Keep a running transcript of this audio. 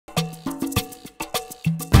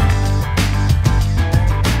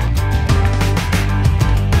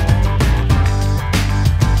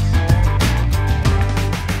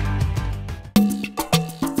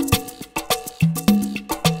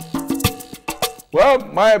Well,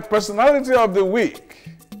 my personality of the week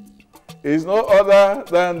is no other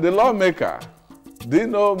than the lawmaker,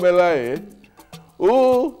 Dino Melaye,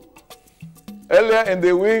 who earlier in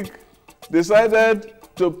the week decided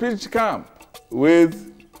to pitch camp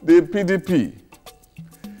with the PDP.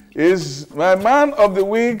 He's my man of the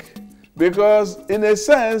week because, in a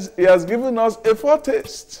sense, he has given us a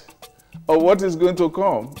foretaste of what is going to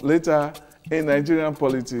come later in Nigerian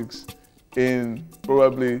politics in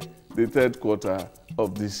probably the third quarter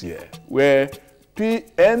of this year, where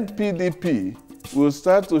NPDP will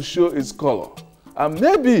start to show its color. And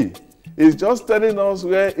maybe it's just telling us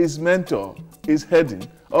where his mentor is heading.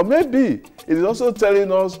 Or maybe it is also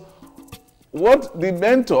telling us what the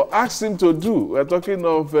mentor asked him to do. We're talking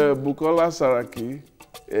of Bukola Saraki,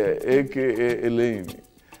 a.k.a. Eleni.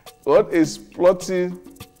 What is plotting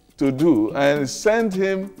to do, and send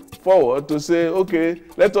him forward to say, okay,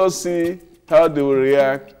 let us see how they will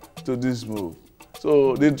react to this move.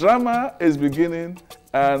 So the drama is beginning,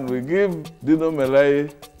 and we give Dino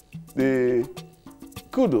Melaye the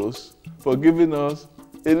kudos for giving us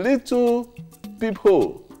a little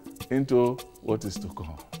peephole into what is to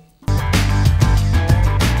come.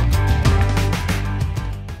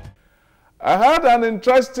 I had an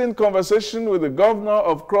interesting conversation with the governor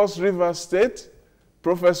of Cross River State,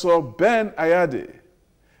 Professor Ben Ayade.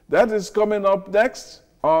 That is coming up next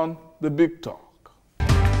on The Big Talk.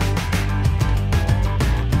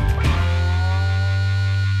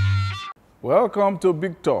 Welcome to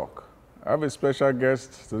Big Talk. I have a special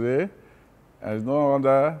guest today, and it's no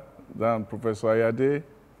other than Professor Ayade,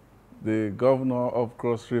 the governor of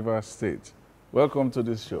Cross River State. Welcome to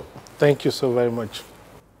this show. Thank you so very much.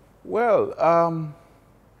 Well,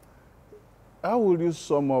 how will you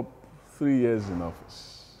sum up 3 years in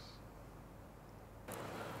office?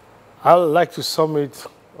 I would like to sum it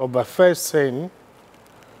up by first saying,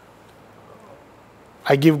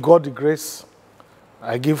 I give God the grace,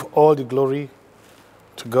 I give all the glory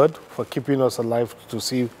to God for keeping us alive to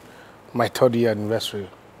see my 3rd year anniversary.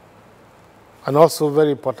 And also, very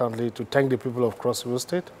importantly, to thank the people of Cross River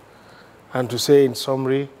State and to say in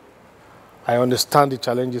summary, I understand the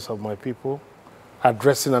challenges of my people,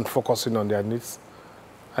 addressing and focusing on their needs.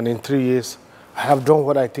 And in 3 years, I have done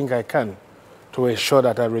what I think I can to ensure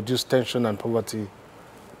that I reduce tension and poverty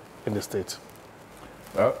in the state.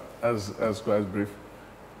 Well, as quite brief,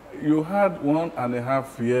 you had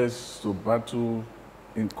 1.5 years to battle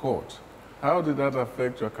in court. How did that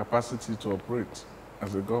affect your capacity to operate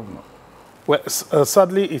as a governor? Well,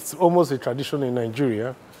 sadly, it's almost a tradition in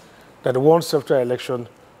Nigeria that once after election,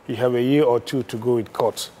 you have a year or 2 to go in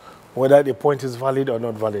court, whether the point is valid or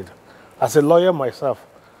not valid. As a lawyer myself,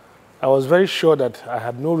 I was very sure that I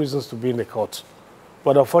had no reasons to be in the court.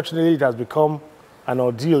 But unfortunately, it has become an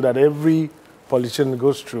ordeal that every politician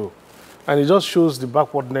goes through. And it just shows the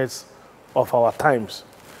backwardness of our times.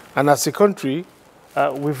 And as a country,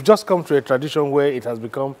 we've just come to a tradition where it has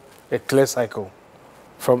become a clear cycle.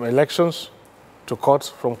 From elections to courts,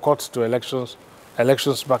 from courts to elections,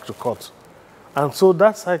 elections back to courts. And so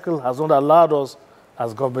that cycle has not allowed us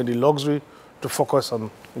as government the luxury to focus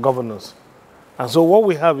on governance. And so what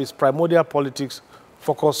we have is primordial politics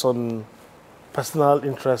focused on personal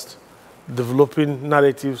interest, developing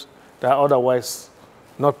narratives that are otherwise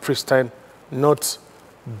not pristine, not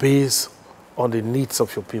based on the needs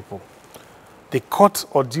of your people. The court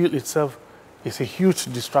ordeal itself is a huge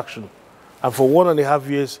distraction. And for 1.5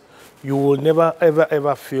 years, you will never, ever,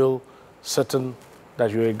 ever feel certain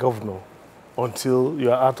that you're a governor until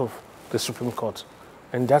you are out of the Supreme Court.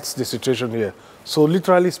 And that's the situation here. So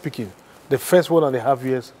literally speaking, the first 1.5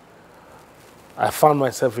 years, I found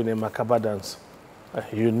myself in a macabre dance.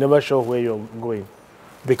 You're never sure where you're going.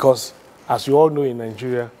 Because, as you all know in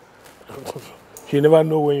Nigeria, you never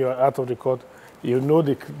know when you're out of the court. You know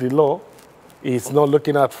the law is not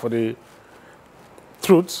looking out for the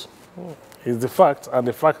truth. It's the facts, and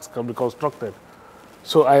the facts can be constructed.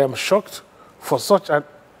 So I am shocked for such an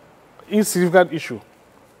insignificant issue.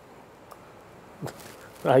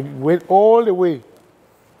 I went all the way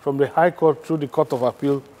from the High Court through the Court of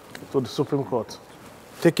Appeal to the Supreme Court,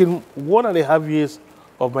 taking 1.5 years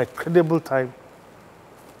of my credible time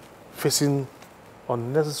facing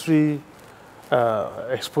unnecessary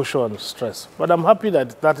exposure and stress. But I'm happy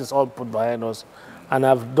that that is all put behind us, and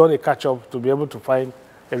I've done a catch-up to be able to find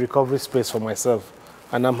a recovery space for myself.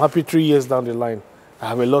 And I'm happy 3 years down the line, I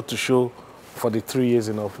have a lot to show for the 3 years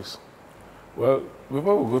in office. Well,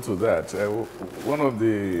 before we go to that, one of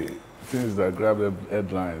the things that grabbed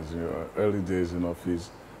headlines in your early days in office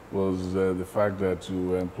was the fact that you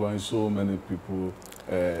were employing so many people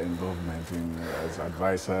in government as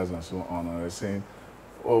advisors and so on. And I was saying,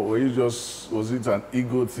 Or were you just, was it an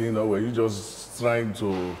ego thing, or were you just trying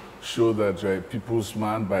to show that you're a people's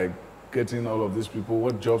man by getting all of these people?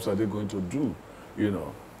 What jobs are they going to do, you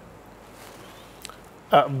know?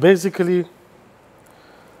 Basically,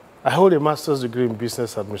 I hold a master's degree in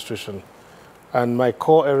business administration, and my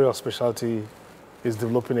core area of specialty is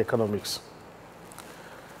developing economics.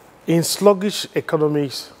 In sluggish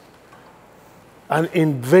economies and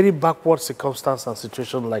in very backward circumstances and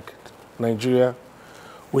situations like Nigeria,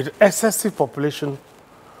 with excessive population,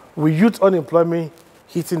 with youth unemployment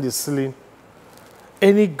hitting the ceiling,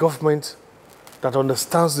 any government that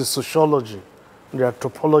understands the sociology, the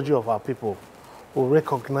anthropology of our people will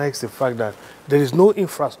recognize the fact that there is no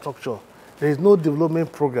infrastructure, there is no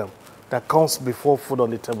development program that comes before food on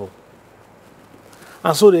the table.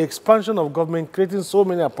 And so the expansion of government, creating so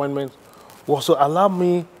many appointments, was to allow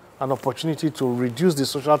me an opportunity to reduce the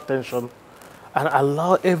social tension and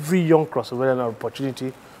allow every young crossover an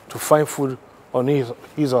opportunity to find food on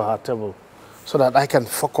his or her table, so that I can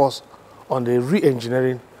focus on the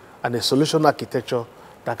re-engineering and the solution architecture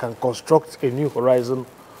that can construct a new horizon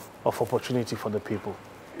of opportunity for the people.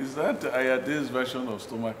 Is that Ayade's version of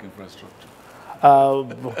stomach infrastructure?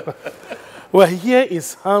 Well, here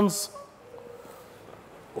is hands,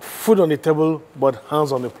 food on the table, but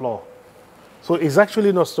hands on the plow. So it's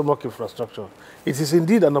actually not stomach infrastructure. It is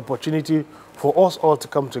indeed an opportunity for us all to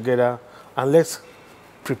come together and let's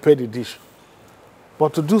prepare the dish.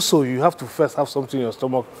 But to do so, you have to first have something in your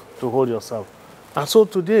stomach to hold yourself. And so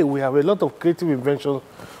today, we have a lot of creative inventions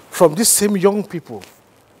from these same young people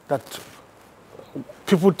that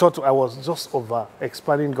people thought I was just over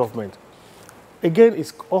expanding government. Again,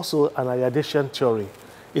 it's also an Ayadesian theory.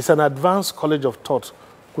 It's an advanced college of thought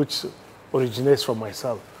which originates from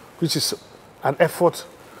myself, which is an effort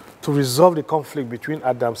to resolve the conflict between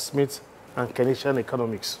Adam Smith and Keynesian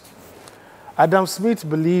economics. Adam Smith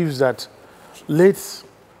believes that let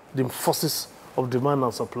the forces of demand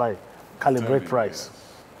and supply calibrate price.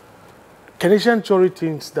 Keynesian theory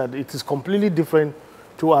thinks that it is completely different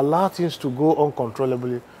to allow things to go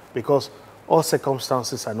uncontrollably because all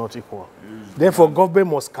circumstances are not equal. Therefore,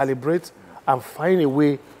 government must calibrate and find a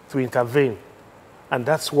way to intervene. And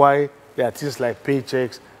that's why there are things like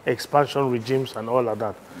paychecks, expansion regimes, and all of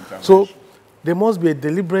that. So there must be a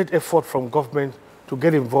deliberate effort from government to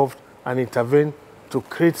get involved and intervene to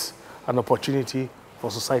create an opportunity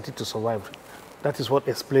for society to survive. That is what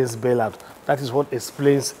explains bailout. That is what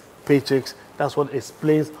explains paychecks. That's what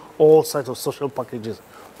explains all sorts of social packages,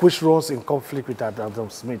 which runs in conflict with Adam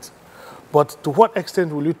Smith. But to what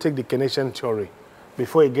extent will you take the Keynesian theory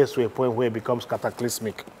before it gets to a point where it becomes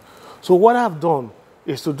cataclysmic? So what I've done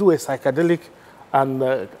is to do a psychedelic and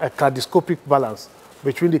a kaleidoscopic balance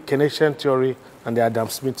between the Keynesian theory and the Adam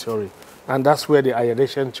Smith theory. And that's where the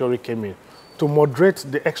Ayadesian theory came in, to moderate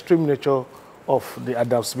the extreme nature of the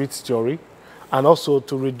Adam Smith theory and also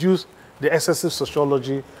to reduce the excessive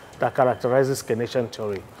sociology that characterizes Keynesian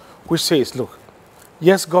theory, which says, look,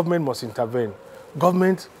 yes, government must intervene.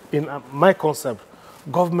 Government, in my concept,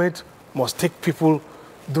 government must take people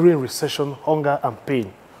during recession, hunger, and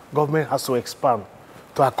pain. Government has to expand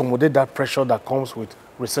to accommodate that pressure that comes with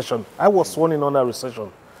recession. I was sworn in under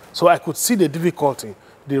recession, so I could see the difficulty.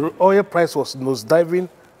 The oil price was nosediving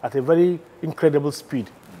at a very incredible speed.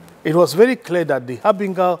 It was very clear that the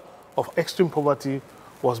harbinger of extreme poverty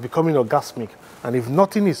was becoming orgasmic, and if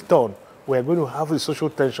nothing is done, we're going to have a social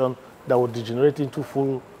tension that will degenerate into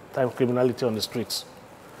full-time criminality on the streets.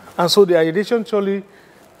 And so the Ayadesian theory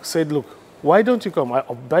said, look, why don't you come?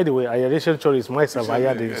 By the way, Ayadesian theory is myself,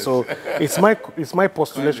 Ayade, yes. So it's my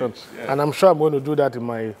postulation, yeah. And I'm sure I'm going to do that in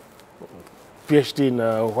my PhD in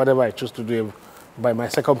whatever I choose to do by my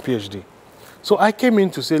second PhD. So I came in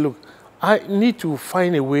to say, look, I need to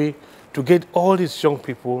find a way to get all these young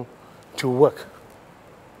people to work.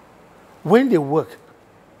 When they work,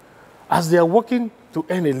 as they are working to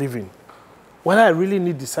earn a living, whether I really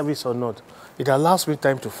need the service or not, it allows me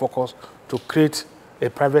time to focus to create a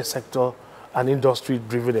private sector and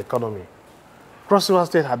industry-driven economy. Cross River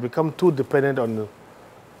State had become too dependent on the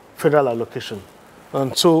federal allocation.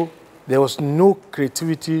 And so there was no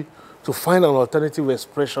creativity to find an alternative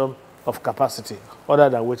expression of capacity other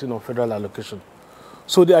than waiting on federal allocation.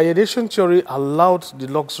 So the Ayadesian theory allowed the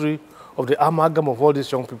luxury of the amalgam of all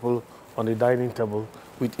these young people on the dining table,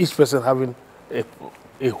 with each person having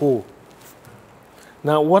a whole.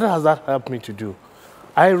 Now, what has that helped me to do?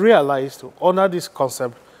 I realized under this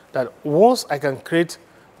concept that once I can create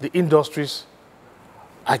the industries,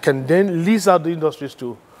 I can then lease out the industries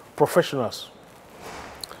to professionals,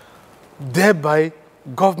 thereby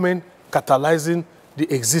government catalyzing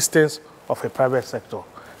the existence of a private sector.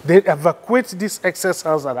 They evacuate these excess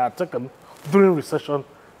cells that are taken during recession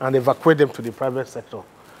and evacuate them to the private sector.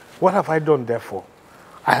 What have I done, therefore?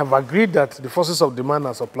 I have agreed that the forces of demand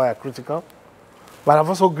and supply are critical, but I've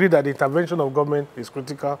also agreed that the intervention of government is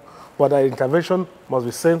critical, but that intervention must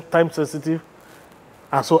be time-sensitive.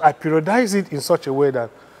 And so I periodize it in such a way that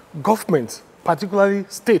governments, particularly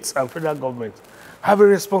states and federal governments, have a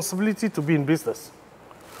responsibility to be in business.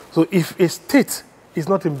 So if a state is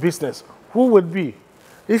not in business, who would be?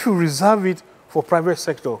 If you reserve it for private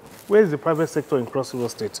sector, where is the private sector in Cross River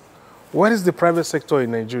State? Where is the private sector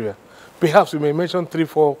in Nigeria? Perhaps we may mention 3,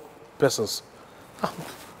 4 persons.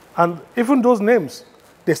 And even those names,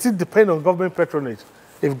 they still depend on government patronage.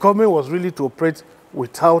 If government was really to operate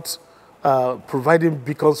without providing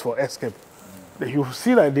beacons for escape, you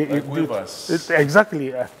see that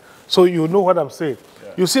exactly. So you know what I'm saying.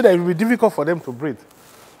 Yeah. You see that it will be difficult for them to breathe.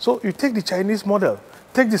 So you take the Chinese model,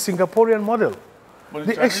 take the Singaporean model. But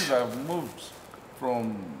the Chinese have moved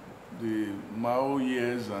from the Mao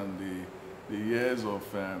years and the years of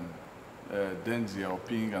Deng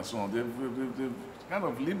Xiaoping and so on. They've kind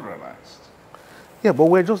of liberalized. Yeah, but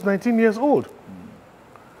we're just 19 years old.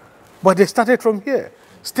 But they started from here.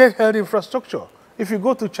 State-held infrastructure. If you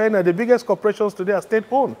go to China, the biggest corporations today are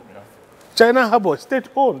state-owned. Yeah. China Harbour,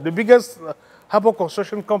 state-owned. The biggest harbour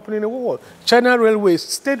construction company in the world. China Railways,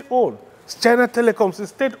 state-owned. China Telecoms is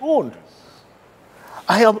state-owned.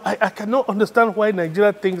 I cannot understand why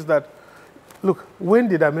Nigeria thinks that, look, when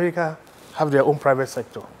did America have their own private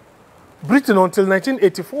sector? Britain until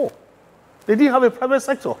 1984. They didn't have a private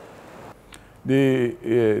sector. The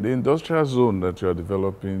industrial zone that you are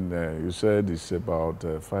developing, you said it's about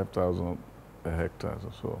 5,000 hectares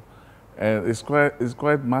or so, and it's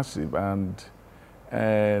quite massive, and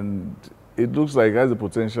it looks like it has the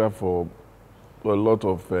potential for a lot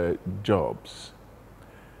of jobs.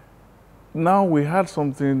 Now we had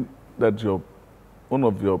something that one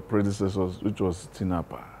of your predecessors, which was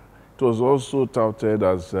TINAPA. It was also touted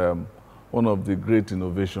as one of the great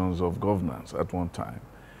innovations of governance at one time.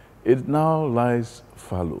 It now lies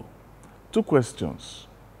fallow. 2 questions.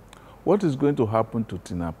 What is going to happen to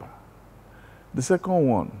TINAPA? The second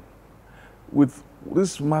one, with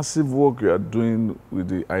this massive work you are doing with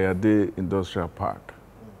the Ayade Industrial Park,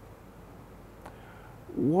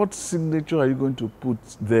 what signature are you going to put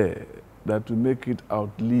there that will make it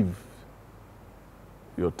outlive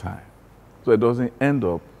your time, so it doesn't end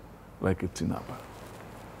up like a TINAPA?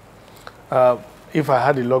 If I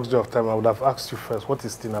had the luxury of time, I would have asked you first, what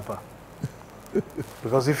is TINAPA?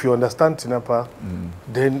 Because if you understand TINAPA,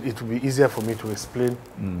 then it will be easier for me to explain.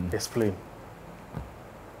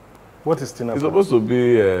 What is TINAPA? It's supposed to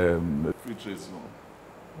be a free trade zone.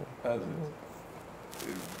 That's it.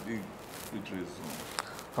 A big free trade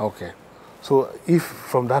zone. Okay. So if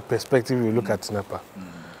from that perspective you look at TINAPA,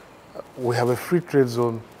 we have a free trade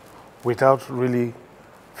zone without really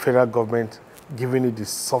federal government giving it the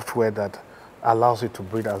software that allows it to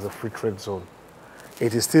breathe as a free trade zone.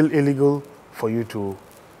 It is still illegal for you to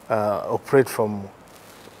operate from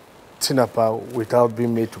TINAPA without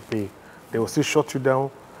being made to pay. They will still shut you down.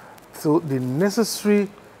 So the necessary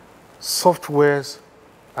softwares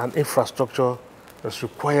and infrastructure that's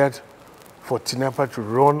required for TINAPA to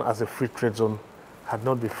run as a free trade zone had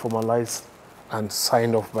not been formalized and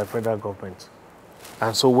signed off by federal government.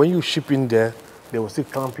 And so when you ship in there, they will still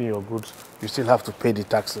clamp in your goods. You still have to pay the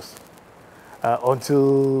taxes.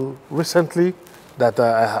 Until recently, that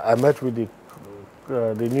I met with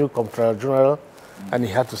the new Comptroller General, and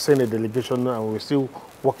he had to send a delegation, and we're still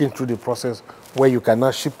working through the process where you can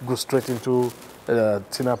now ship goods straight into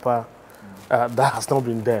TINAPA. That has not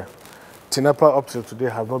been there. TINAPA up till today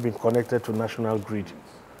has not been connected to national grid.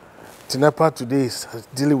 TINAPA today is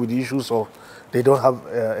dealing with the issues of they don't have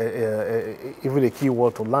even a key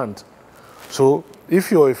word to land. So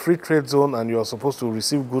if you're a free trade zone and you're supposed to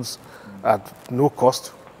receive goods at no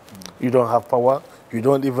cost, you don't have power, you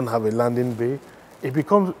don't even have a landing bay, it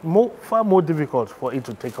becomes far more difficult for it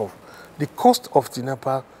to take off. The cost of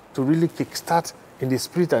TINAPA to really kickstart in the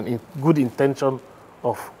spirit and in good intention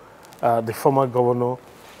of the former governor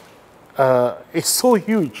is so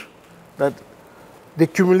huge that the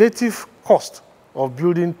cumulative cost of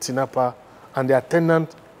building TINAPA and the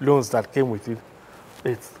attendant loans that came with it,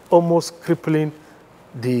 it's almost crippling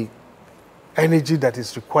the energy that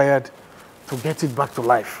is required to get it back to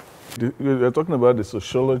life. You're talking about the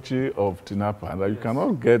sociology of TINAPA, and that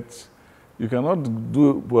you cannot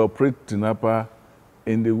operate TINAPA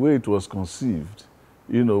in the way it was conceived,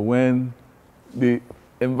 when the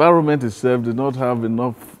environment itself did not have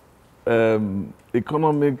enough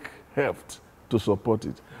economic heft to support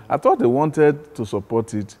it. I thought they wanted to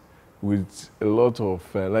support it with a lot of,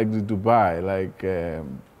 like the Dubai, like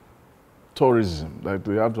tourism, like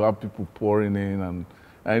we have to have people pouring in,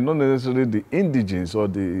 and not necessarily the indigenes or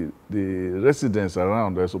the residents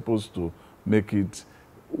around are supposed to make it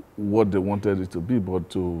what they wanted it to be, but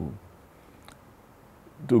to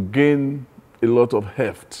gain a lot of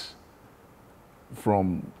heft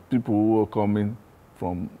from people who are coming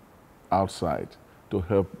from outside to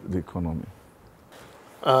help the economy.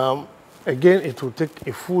 Again, it will take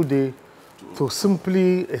a full day to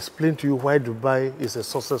simply explain to you why Dubai is a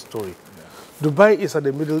success story. Yeah. Dubai is at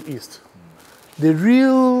the Middle East. The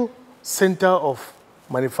real center of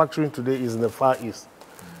manufacturing today is in the Far East.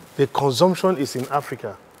 The consumption is in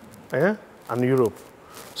Africa and Europe.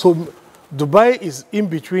 So Dubai is in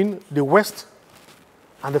between the West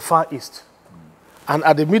and the Far East. And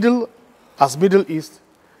at the Middle East,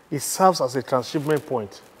 it serves as a transshipment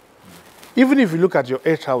point. Even if you look at your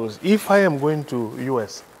air travels, if I am going to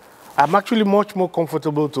US, I'm actually much more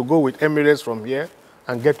comfortable to go with Emirates from here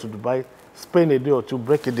and get to Dubai, spend a day or two,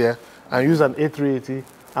 break it there, and use an A380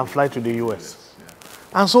 and fly to the US.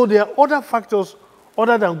 Yeah. And so there are other factors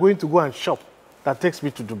other than going to go and shop that takes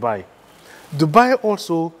me to Dubai. Dubai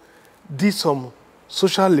also did some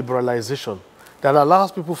social liberalization that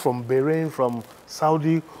allows people from Bahrain, from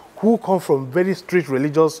Saudi, who come from very strict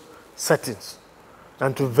religious settings,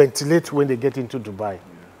 and to ventilate when they get into Dubai,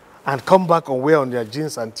 and come back and wear on their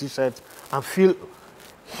jeans and T-shirts and feel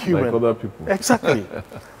human. Like other people. Exactly.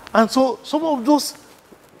 And so some of those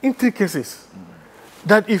intricacies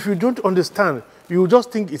that if you don't understand, you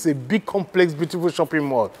just think it's a big, complex, beautiful shopping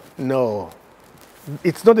mall. No,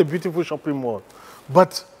 it's not a beautiful shopping mall.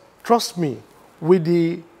 But trust me, with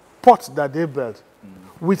the port that they built,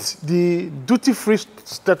 with the duty-free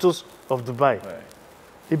status of Dubai,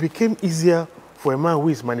 it became easier for a man who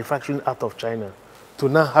is manufacturing out of China to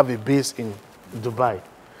now have a base in Dubai,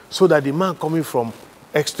 so that the man coming from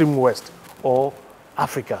extreme west or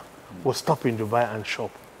Africa will stop in Dubai and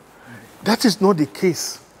shop. That is not the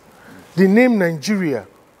case. The name Nigeria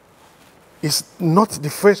is not the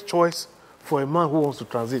first choice for a man who wants to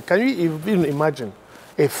transit. Can you even imagine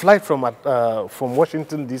a flight from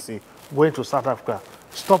Washington, D.C. going to South Africa,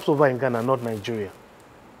 stops over in Ghana, not Nigeria?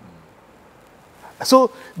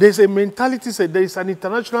 So there's a mentality, there is an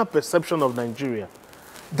international perception of Nigeria.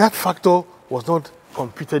 That factor was not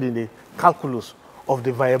computed in the calculus of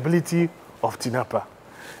the viability of Tinapa.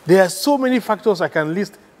 There are so many factors I can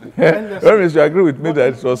list. Reverend, you agree with me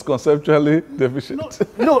that it was conceptually deficient?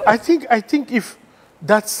 No, I think if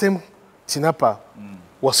that same Tinapa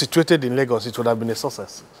was situated in Lagos, it would have been a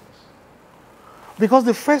success. Because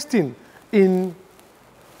the first thing in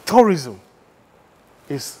tourism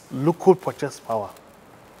is local purchase power.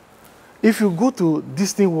 If you go to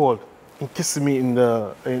Disney World in Kissimmee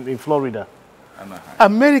in Florida,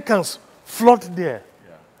 Americans flood there.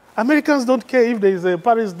 Yeah. Americans don't care if there is a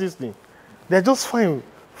Paris Disney. They're just fine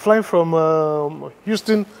flying from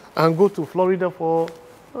Houston and go to Florida for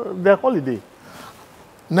their holiday.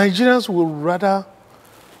 Nigerians will rather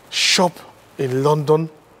shop in London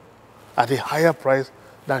at a higher price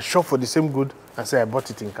than shop for the same good and say, I bought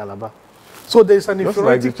it in Calabar. So there is an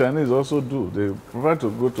inferiority. Just like the Chinese also do. They prefer to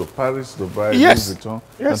go to Paris to buy Louis Vuitton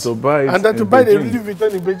and to buy it and then to buy the Louis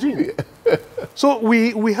Vuitton in Beijing. So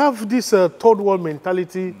we have this third world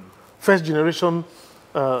mentality, first generation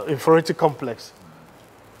inferiority complex.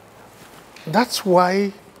 That's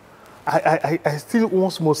why I still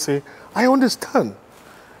once more say, I understand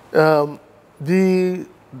the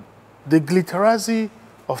glitterazzi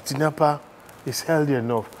of Tinapa is healthy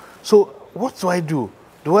enough. So what do I do?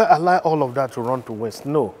 Do I allow all of that to run to waste?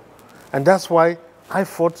 No. And that's why I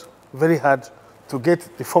fought very hard to get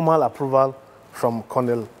the formal approval from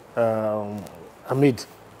Colonel Hamid,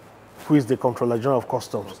 who is the Comptroller General of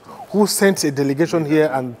Customs, who sent a delegation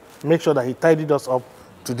here and make sure that he tidied us up.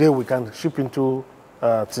 Today we can ship into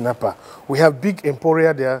Tinapa. We have big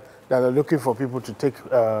emporia there that are looking for people to take,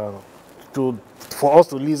 for us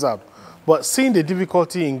to lease out. But seeing the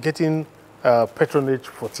difficulty in getting patronage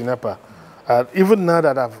for Tinapa, even now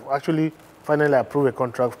that I've actually finally approved a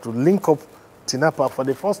contract to link up Tinapa for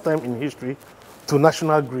the first time in history to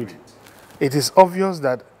national grid, it is obvious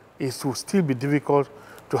that it will still be difficult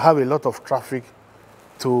to have a lot of traffic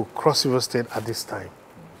to cross River State at this time.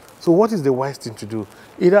 So what is the wise thing to do?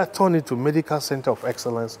 Either turn it to medical center of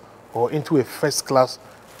excellence or into a first-class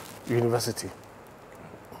university.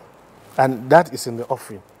 And that is in the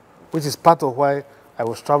offing, which is part of why I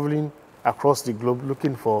was traveling across the globe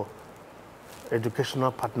looking for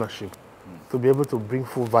educational partnership to be able to bring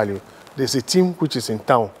full value. There's a team which is in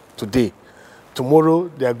town today. Tomorrow,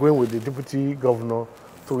 they are going with the deputy governor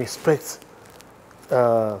to inspect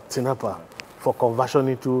Tinapa for conversion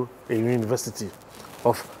into a university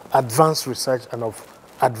of advanced research and of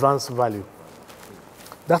advanced value.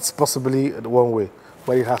 That's possibly one way,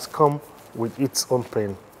 but it has come with its own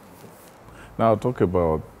pain. Now talk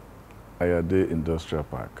about Ayade Industrial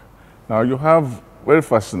Park. Now you have very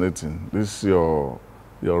fascinating this your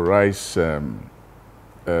rice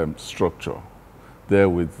structure there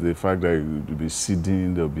with the fact that you'll be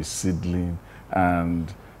seeding, there'll be seedling,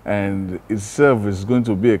 and itself is going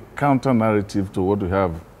to be a counter narrative to what we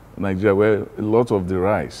have in Nigeria, where a lot of the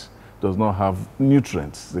rice does not have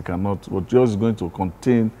nutrients. They cannot, what yours is going to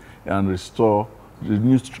contain and restore the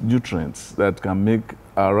nutrients that can make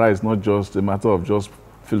our rice not just a matter of just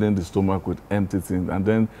filling the stomach with empty things. And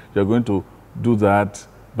then you're going to do that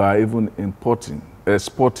by even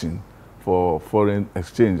exporting for foreign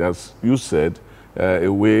exchange, as you said, a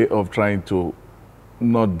way of trying to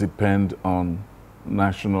not depend on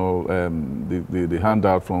national, the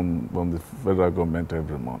handout from the federal government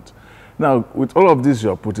every month. Now, with all of this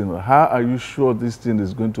you're putting, how are you sure this thing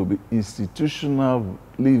is going to be institutionally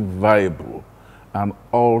viable and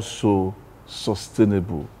also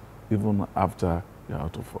sustainable even after you're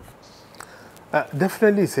out of office?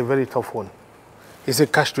 Definitely it's a very tough one. It's a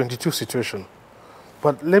catch-22 situation.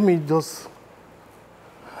 But let me just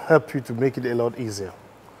help you to make it a lot easier.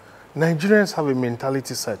 Nigerians have a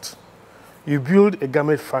mentality set. You build a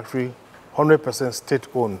garment factory, 100%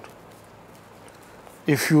 state-owned.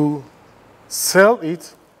 If you sell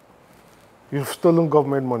it, you've stolen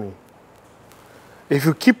government money. If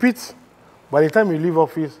you keep it, by the time you leave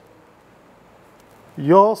office,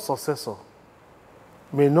 your successor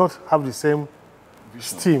may not have the same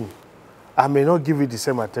steam and may not give it the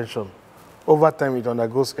same attention. Over time, it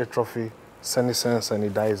undergoes atrophy, senescence, and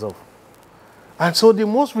it dies off. And so the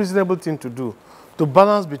most reasonable thing to do to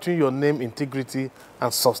balance between your name integrity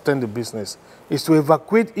and sustain the business is to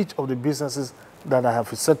evacuate each of the businesses that I have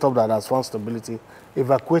set up that has found stability,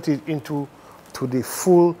 evacuate it into the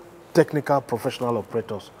full technical professional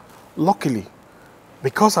operators. Luckily,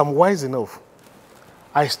 because I'm wise enough,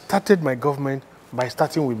 I started my government by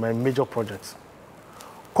starting with my major projects.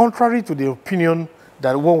 Contrary to the opinion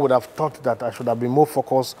that one would have thought that I should have been more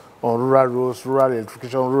focused on rural roads, rural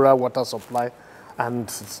electrification, rural water supply, and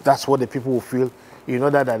that's what the people will feel in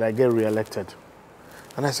order that I get re-elected.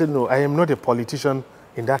 And I said, no, I am not a politician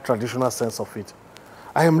in that traditional sense of it.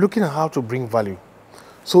 I am looking at how to bring value.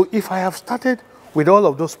 So if I have started with all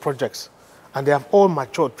of those projects, and they have all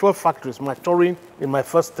matured, 12 factories maturing in my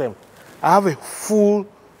first term, I have a full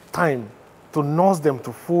time to nurse them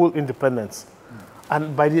to full independence.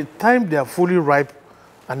 And by the time they are fully ripe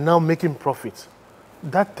and now making profit,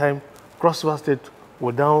 that time Cross River State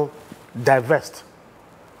will now divest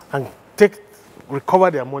and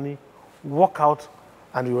recover their money, walk out,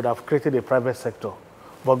 and we would have created a private sector.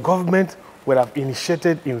 But government would have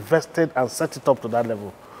initiated, invested, and set it up to that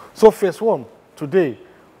level. So phase one, today,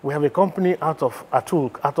 we have a company out of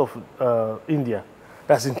Atul, out of India,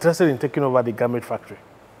 that's interested in taking over the garment factory.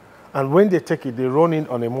 And when they take it, they run in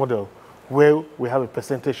on a model where we have a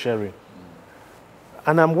percentage sharing.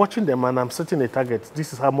 And I'm watching them and I'm setting a target.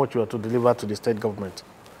 This is how much you are to deliver to the state government.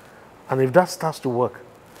 And if that starts to work,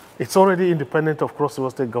 it's already independent of Cross River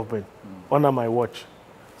State government under my watch.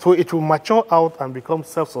 So it will mature out and become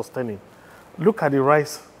self-sustaining. Look at the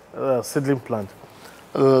rice seedling plant.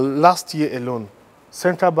 Last year alone,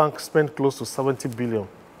 Central Bank spent close to 70 billion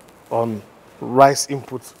on rice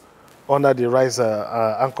inputs under the rice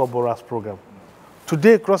Anchor Borers program.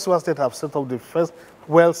 Today, Cross River State have set up the first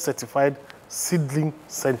well-certified seedling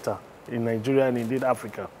center in Nigeria and indeed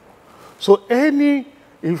Africa. So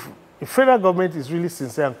if federal government is really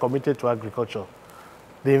sincere and committed to agriculture,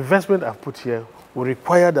 the investment I've put here will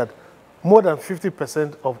require that more than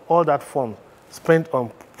 50% of all that fund spent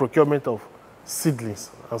on procurement of seedlings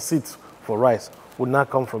and seeds for rice would now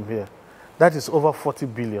come from here. That is over 40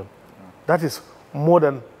 billion. That is more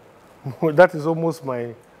than, that is almost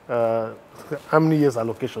my, how many years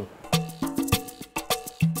allocation?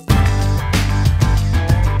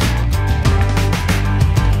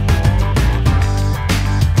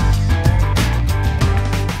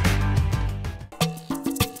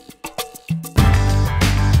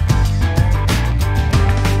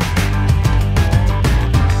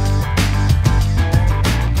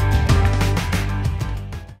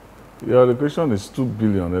 Your allocation is 2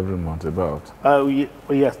 billion every month, about.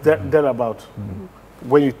 Yes, thereabout.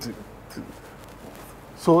 When you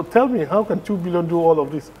so tell me, how can 2 billion do all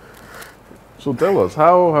of this? So tell us,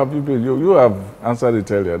 how have you been? You have answered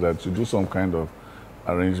it earlier that you do some kind of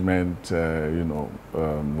arrangement, you know,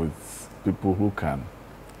 with people who can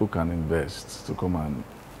invest, to come and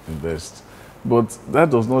invest But that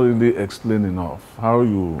does not really explain enough how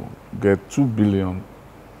you get 2 billion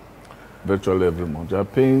virtually every month. You are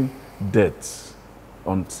paying debts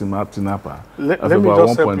on Tinapa Let of me about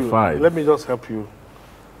just help you. 1.5. Let me just help you.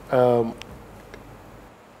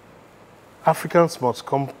 Africans must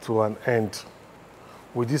come to an end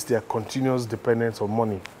with this their continuous dependence on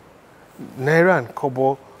money. Naira and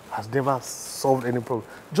Kobo has never solved any problem.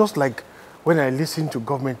 Just like when I listen to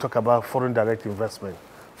government talk about foreign direct investment.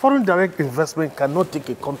 Foreign direct investment cannot take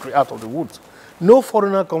a country out of the woods. No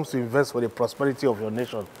foreigner comes to invest for the prosperity of your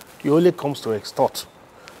nation. He only comes to extort.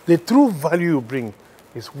 The true value you bring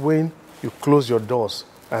is when you close your doors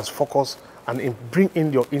and focus and bring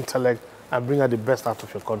in your intellect and bring out the best out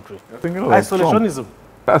of your country. Isolationism.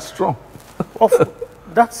 That's Trump.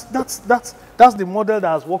 That's the model that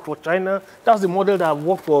has worked for China. That's the model that has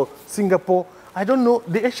worked for Singapore. I don't know,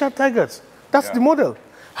 the Asian tigers. That's the model.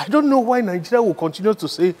 I don't know why Nigeria will continue to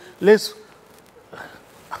say,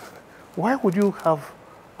 why would you have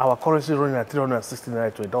our currency running at 360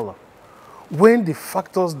 naira to a dollar? When the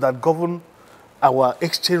factors that govern our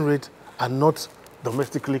exchange rate are not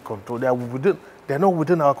domestically controlled, they're not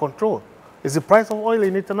within our control. It's the price of oil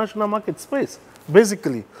in international market space,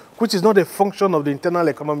 basically, which is not a function of the internal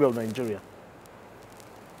economy of Nigeria.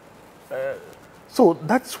 So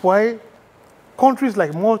that's why countries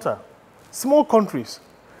like Malta, small countries,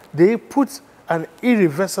 they put an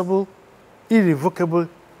irrevocable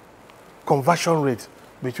conversion rate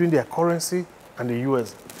between their currency and the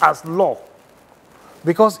US as law.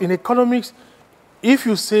 Because in economics, if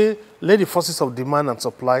you say, let the forces of demand and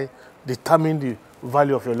supply determine the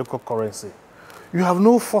value of your local currency, you have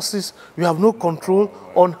no forces, you have no control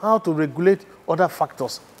on how to regulate other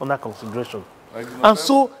factors under consideration. And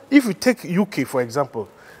so, if you take UK, for example,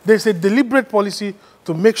 there's a deliberate policy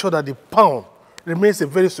to make sure that the pound remains a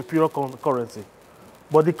very superior currency.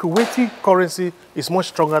 But the Kuwaiti currency is much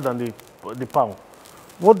stronger than the pound.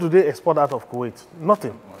 What do they export out of Kuwait?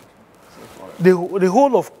 Nothing. The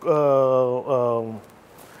whole of...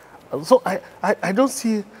 so I don't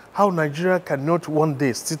see how Nigeria cannot one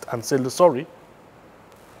day sit and say, sorry,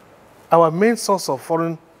 our main source of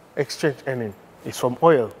foreign exchange earning is from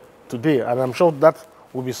oil today, and I'm sure that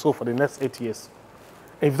will be so for the next 8 years.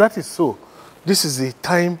 If that is so, this is the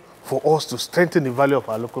time for us to strengthen the value of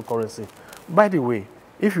our local currency. By the way,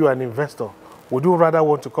 if you are an investor, would you rather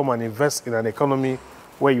want to come and invest in an economy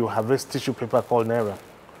where you harvest tissue paper called Naira?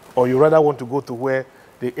 Or you rather want to go to where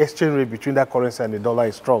the exchange rate between that currency and the dollar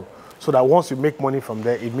is strong, so that once you make money from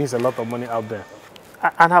there, it means a lot of money out there?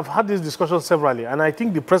 And I've had this discussion severally, and I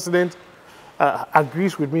think the president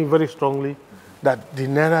agrees with me very strongly that the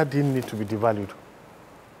Naira didn't need to be devalued.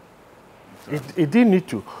 It didn't need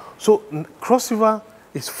to. So Cross River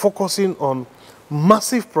is focusing on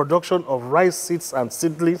massive production of rice seeds and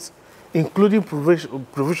seedlings, including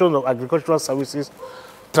provision of agricultural services,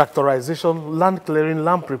 tractorization, land clearing,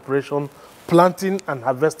 land preparation, planting and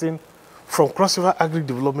harvesting from Cross River Agri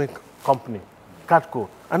Development Company, CATCO,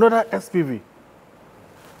 another SPV,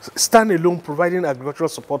 standalone providing agricultural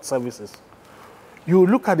support services. You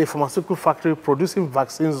look at the pharmaceutical factory producing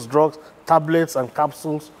vaccines, drugs, tablets and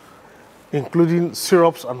capsules, including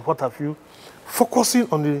syrups and what have you, focusing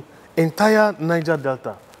on the entire Niger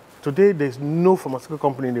Delta. Today, there's no pharmaceutical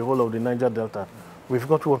company in the whole of the Niger Delta. We've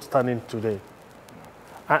got one standing today.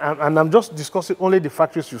 And I'm just discussing only the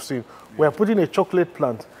factories you've seen. We're putting a chocolate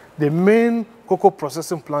plant. The main cocoa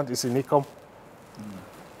processing plant is in Ikom,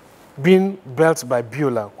 being built by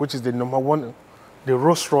Biola, which is the #1, the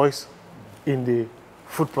Rolls Royce in the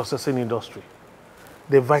food processing industry.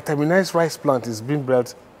 The vitaminized rice plant is being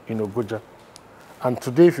built in Ogoja. And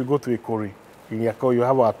today, if you go to Ikori, in Yako, you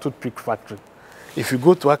have our toothpick factory. If you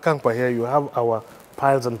go to Akankwa here, you have our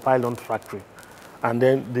piles and pylon factory. And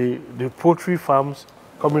then the poultry farms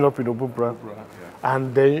coming up in Obumbra.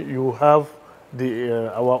 And then you have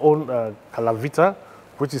our own Calavita,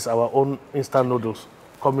 which is our own instant noodles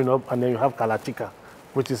coming up. And then you have Kalachika,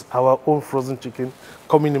 which is our own frozen chicken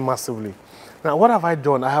coming in massively. Now, what have I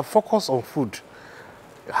done? I have focused on food.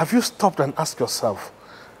 Have you stopped and asked yourself,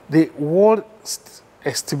 the world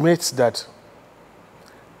estimates that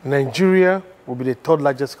Nigeria will be the third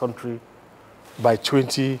largest country by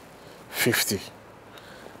 2050.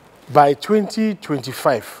 By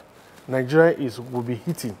 2025, Nigeria will be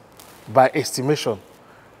hitting, by estimation,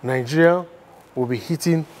 Nigeria will be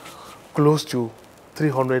hitting close to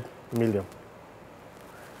 300 million.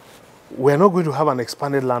 We're not going to have an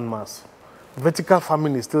expanded landmass. Vertical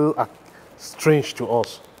farming is still strange to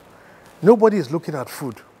us. Nobody is looking at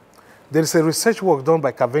food. There is a research work done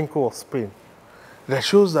by Cavenco of Spain that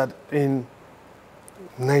shows that in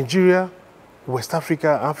Nigeria, West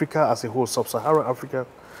Africa, Africa as a whole, sub-Saharan Africa,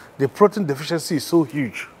 the protein deficiency is so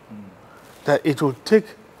huge that it will take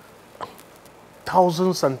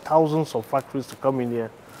thousands and thousands of factories to come in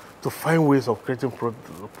here to find ways of creating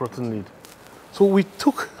protein need. So we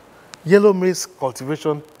took yellow maize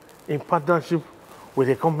cultivation in partnership with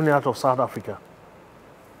a company out of South Africa.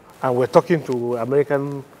 And we're talking to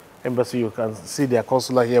American Embassy. You can see their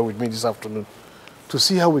consular here with me this afternoon to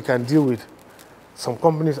see how we can deal with some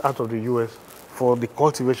companies out of the US for the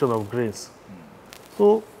cultivation of grains.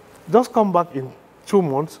 So just come back in 2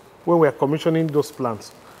 months when we're commissioning those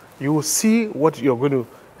plants. You will see what you're going to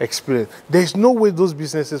experience. There's no way those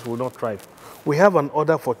businesses will not thrive. We have an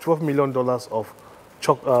order for $12 million of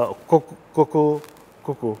cocoa,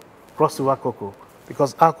 Cross River cocoa,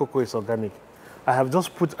 because our cocoa is organic. I have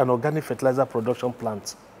just put an organic fertilizer production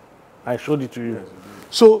plant. I showed it to you. Yes,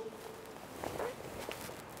 so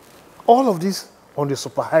all of this on the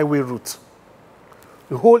superhighway route.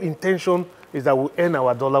 The whole intention is that we earn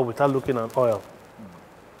our dollar without looking at oil.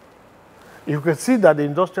 You can see that the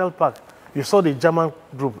industrial park, you saw the German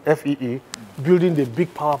group, FEE, building the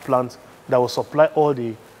big power plant that will supply all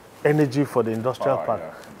the energy for the industrial park.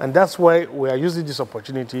 Yeah. And that's why we are using this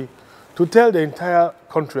opportunity to tell the entire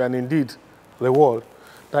country, and indeed the world,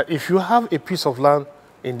 that if you have a piece of land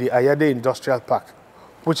in the Ayade Industrial Park,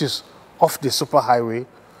 which is off the superhighway,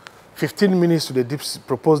 15 minutes to the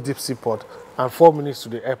proposed deep sea port, and 4 minutes to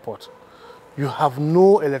the airport, you have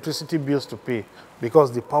no electricity bills to pay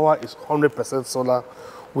because the power is 100% solar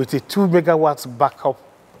with a 2 megawatts backup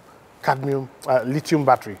lithium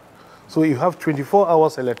battery. So you have 24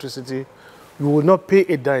 hours electricity. You will not pay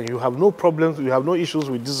a dime. You have no problems. You have no issues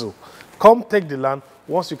with diesel. Come take the land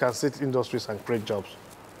once you can set industries and create jobs.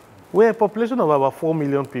 We're a population of about 4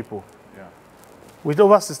 million people, with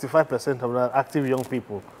over 65% of our active young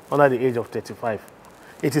people under the age of 35.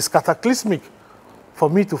 It is cataclysmic for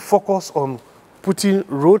me to focus on putting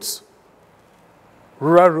roads,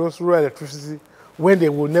 rural electricity, when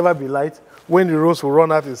there will never be light, when the roads will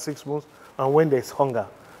run out in 6 months, and when there's hunger.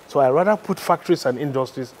 So I rather put factories and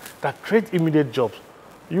industries that create immediate jobs.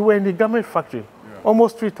 You were in the garment factory,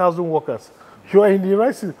 almost 3,000 workers. You are in the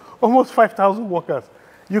rice, almost 5,000 workers.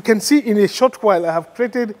 You can see in a short while, I have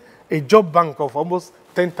created a job bank of almost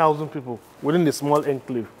 10,000 people within the small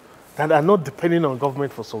enclave that are not depending on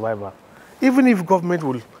government for survival. Even if government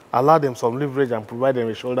will allow them some leverage and provide them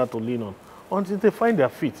a shoulder to lean on, until they find their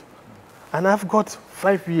feet. And I've got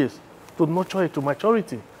 5 years to nurture it to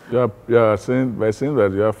maturity. You are saying, by saying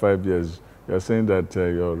that you have 5 years, you are saying that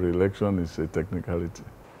your re-election is a technicality.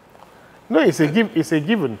 No, it's a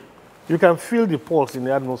given. You can feel the pulse in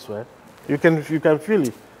the atmosphere. You can feel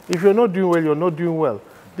it. If you're not doing well, you're not doing well.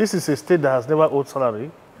 This is a state that has never owed salary.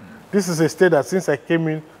 This is a state that since I came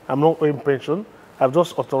in, I'm not owing pension. I've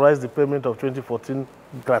just authorized the payment of 2014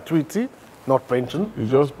 gratuity, not pension. You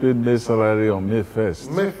just paid May salary on May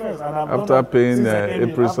 1st. May 1st. And after paying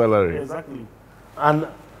April salary. Exactly. And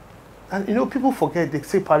you know, people forget, they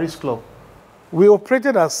say Paris Club. We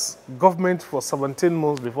operated as government for 17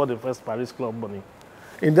 months before the first Paris Club money.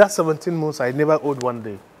 In that 17 months, I never owed 1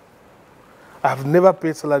 day. I've never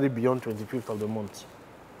paid salary beyond 25th of the month.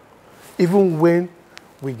 Even when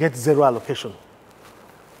we get zero allocation.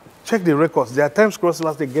 Check the records. There are times Cross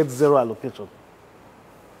Rivers they get zero allocation.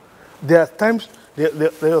 There are times,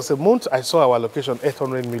 there was a month I saw our allocation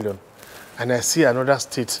 800 million. And I see another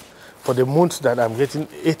state, for the month that I'm getting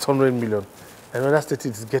 800 million, another state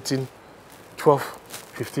is getting 12,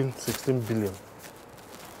 15, 16 billion.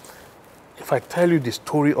 If I tell you the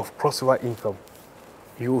story of Cross River income,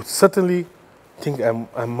 you would certainly think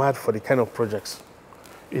I'm mad for the kind of projects.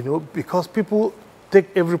 You know, because people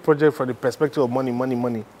take every project from the perspective of money, money,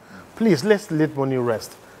 money. Please, let's let money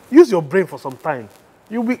rest. Use your brain for some time.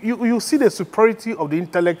 You'll see the superiority of the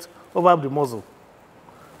intellect over the muscle.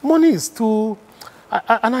 Money is too,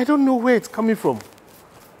 and I don't know where it's coming from.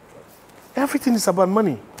 Everything is about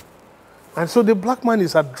money. And so the black man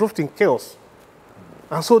is adrift in chaos.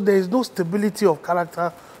 And so there is no stability of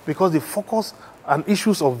character because the focus and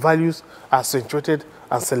issues of values are accentuated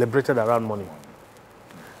and celebrated around money.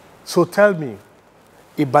 So tell me,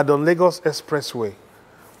 Ibadan-Lagos Expressway,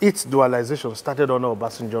 its dualization started under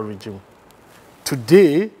Obasanjo regime.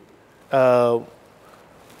 Today, I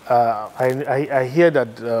hear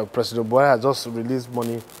that President Buhari has just released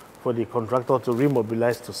money for the contractor to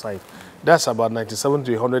remobilize to site. That's about 97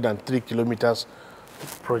 to 103 kilometers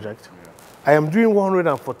project. I am doing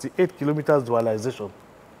 148 kilometers dualization.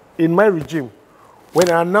 In my regime, when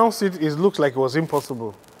I announced it, it looks like it was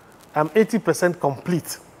impossible. I'm 80%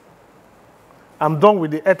 complete. I'm done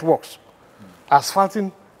with the earthworks.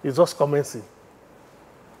 Asphalting is just commencing.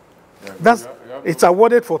 It's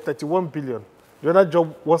awarded for 31 billion. The other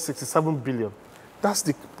job was 67 billion. That's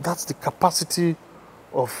the capacity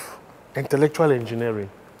of intellectual engineering.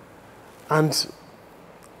 And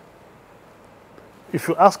if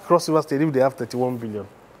you ask Cross River State if they have 31 billion,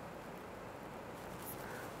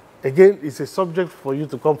 again, it's a subject for you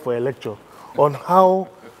to come for a lecture on how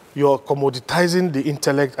you're commoditizing the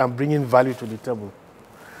intellect and bringing value to the table.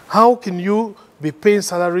 How can you be paying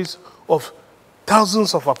salaries of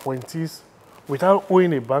thousands of appointees without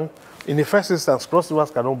owing a bank? In the first instance, Cross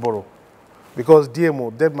Rivers cannot borrow because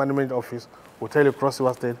DMO, Debt Management Office, will tell you Cross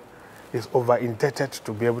River State is over-indebted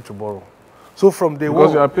to be able to borrow. So from day one...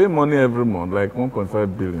 Because you are paying money every month, like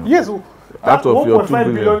 1.5 billion. Yes, out of your 2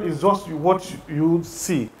 billion. 1.5 billion is just what you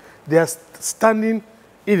see. They are standing,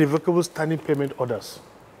 irrevocable standing payment orders.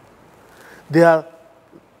 There are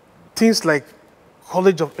things like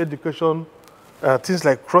College of Education, things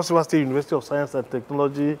like Cross River State University of Science and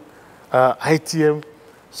Technology, ITM,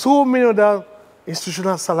 so many other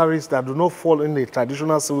institutional salaries that do not fall in the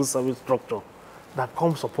traditional civil service structure that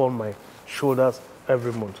comes upon my shoulders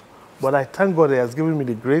every month. But I thank God He has given me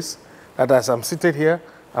the grace that as I'm seated here,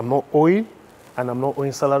 I'm not owing, and I'm not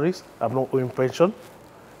owing salaries, I'm not owing pension.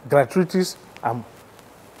 Gratuities, I'm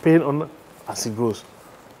paying on as it goes.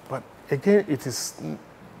 But again, it is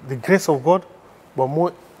the grace of God, but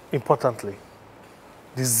more importantly,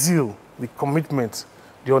 the zeal, the commitment,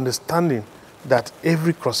 the understanding that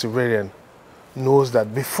every Cross Riverian knows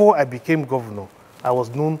that before I became governor, I was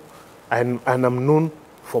known and I'm known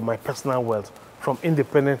for my personal wealth, from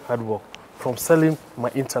independent hard work, from selling my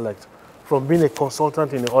intellect, from being a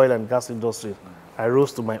consultant in the oil and gas industry. I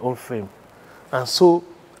rose to my own fame. And so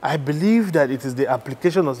I believe that it is the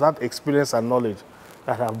application of that experience and knowledge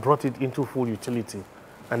that have brought it into full utility.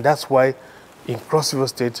 And that's why in Cross River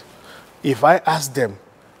State, if I ask them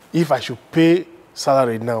if I should pay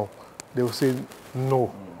salary now, they will say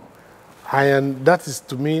no. And that is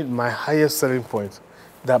to me my highest selling point,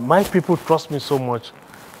 that my people trust me so much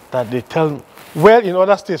that they tell me, well, in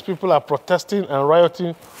other states, people are protesting and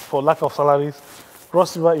rioting for lack of salaries.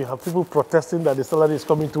 Cross River, you have people protesting that the salary is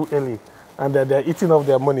coming too early and that they're eating up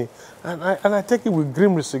their money. And I take it with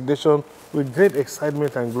grim resignation, with great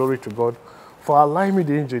excitement and glory to God for allowing me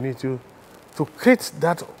the ingenuity to create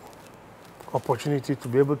that opportunity to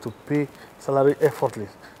be able to pay salary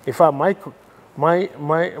effortless. In fact,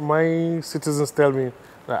 my citizens tell me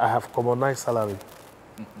that I have commonized salary.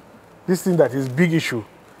 This thing that is big issue,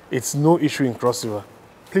 it's no issue in Cross River.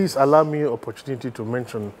 Please allow me an opportunity to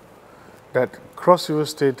mention that Cross River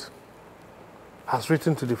State has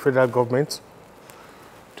written to the federal government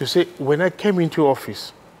to say, when I came into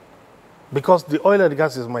office, because the oil and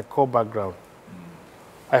gas is my core background,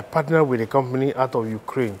 I partnered with a company out of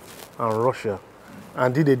Ukraine and Russia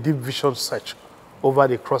and did a deep vision search over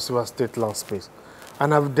the Cross River State land space.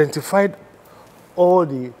 And I've identified all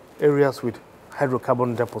the areas with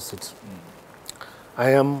hydrocarbon deposits.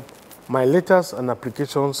 My letters and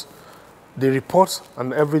applications, the reports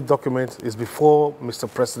and every document is before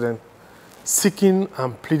Mr. President, seeking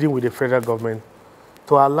and pleading with the federal government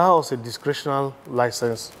to allow us a discretionary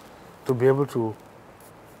license to be able to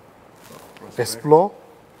explore.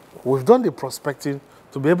 We've done the prospecting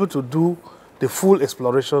to be able to do the full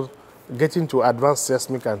exploration, getting to advanced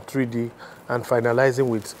seismic and 3D, and finalizing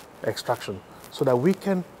with extraction, so that we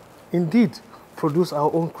can indeed produce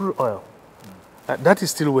our own crude oil. That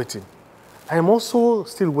is still waiting. I am also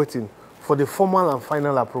still waiting for the formal and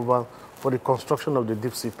final approval for the construction of the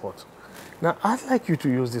deep sea port. Now, I'd like you to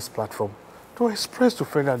use this platform to express to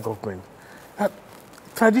federal government that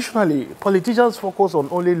traditionally, politicians focus on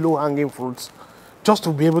only low-hanging fruits just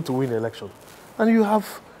to be able to win election. And you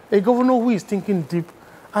have a governor who is thinking deep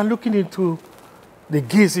and looking into the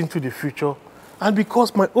gaze into the future. And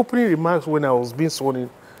because my opening remarks when I was being sworn in,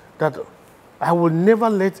 that I will never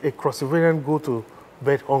let a Cross Riverian go to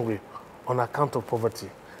bed hungry on account of poverty.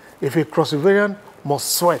 If a Cross Riverian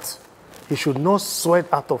must sweat, he should not sweat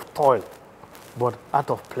out of toil, but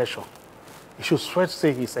out of pleasure. He should sweat,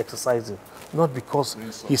 say he's exercising, not because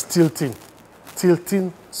he's tilting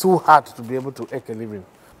so hard to be able to make a living.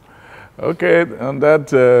 Okay, on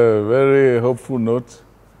that very hopeful note,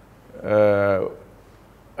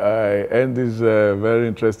 I end this very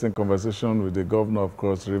interesting conversation with the governor of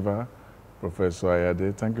Cross River, Professor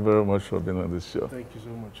Ayade. Thank you very much for being on this show. Thank you so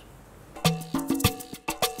much.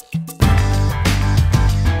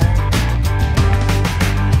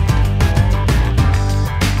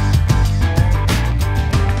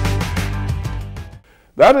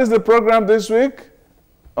 That is the program this week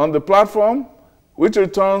on the platform, which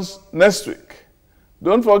returns next week.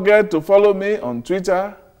 Don't forget to follow me on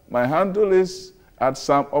Twitter. My handle is at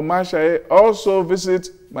Sam Omashaye. Also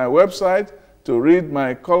visit my website to read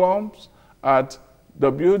my columns at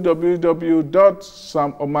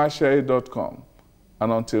www.samomashaye.com.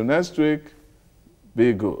 And until next week,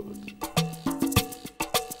 be good.